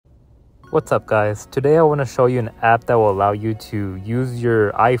What's up guys? Today I want to show you an app that will allow you to use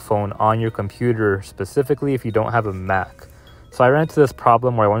your iPhone on your computer, specifically if you don't have a Mac. So I ran into this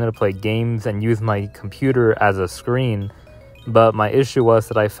problem where I wanted to play games and use my computer as a screen, but my issue was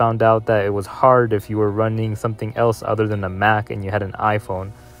that I found out that it was hard if you were running something else other than a Mac and you had an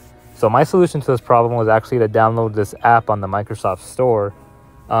iPhone. So my solution to this problem was actually to download this app on the Microsoft Store.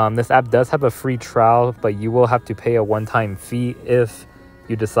 This app does have a free trial, but you will have to pay a one-time fee if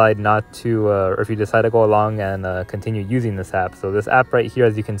you decide not to, or if you decide to go along and continue using this app. So this app right here,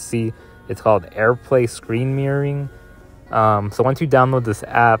 as you can see, it's called Airplay Screen Mirroring. So once you download this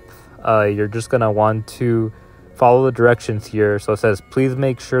app, you're just gonna want to follow the directions here. So it says, please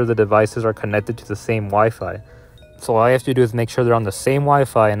make sure the devices are connected to the same Wi-Fi. So all I have to do is make sure they're on the same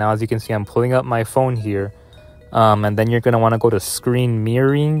Wi-Fi. And now as you can see, I'm pulling up my phone here. And then you're going to want to go to screen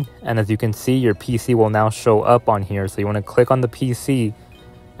mirroring. And as you can see, your PC will now show up on here. So you want to click on the PC.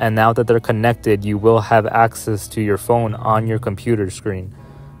 And now that they're connected, you will have access to your phone on your computer screen.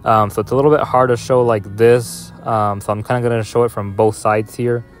 So it's a little bit hard to show like this. So I'm kind of going to show it from both sides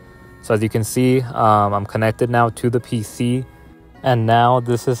here. So as you can see, I'm connected now to the PC. And now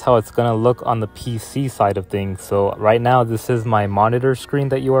this is how it's going to look on the PC side of things. So right now, this is my monitor screen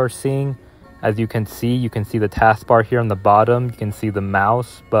that you are seeing. As you can see the taskbar here on the bottom. You can see the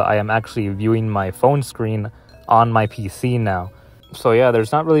mouse, but I am actually viewing my phone screen on my PC now. So yeah,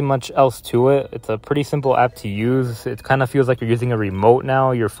 there's not really much else to it. It's a pretty simple app to use. It kind of feels like you're using a remote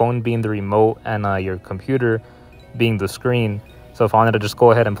now, your phone being the remote and your computer being the screen. So if I wanted to just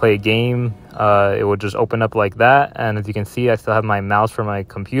go ahead and play a game, it would just open up like that. And as you can see, I still have my mouse for my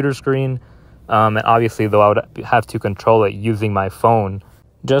computer screen. And obviously, though, I would have to control it using my phone.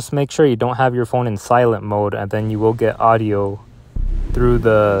 Just make sure you don't have your phone in silent mode, and then you will get audio through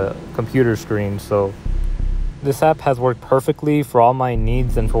the computer screen. So this app has worked perfectly for all my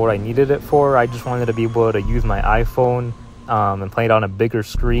needs and for what I needed it for. I just wanted to be able to use my iPhone and play it on a bigger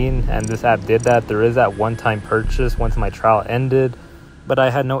screen, and this app did that. There is that one-time purchase once my trial ended, but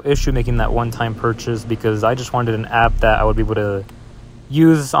I had no issue making that one-time purchase because I just wanted an app that I would be able to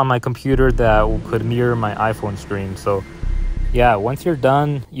use on my computer that could mirror my iPhone screen. So yeah, once you're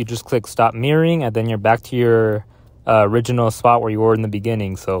done, you just click stop mirroring, and then you're back to your original spot where you were in the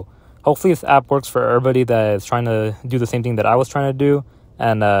beginning. So hopefully this app works for everybody that is trying to do the same thing that I was trying to do.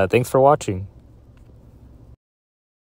 And thanks for watching.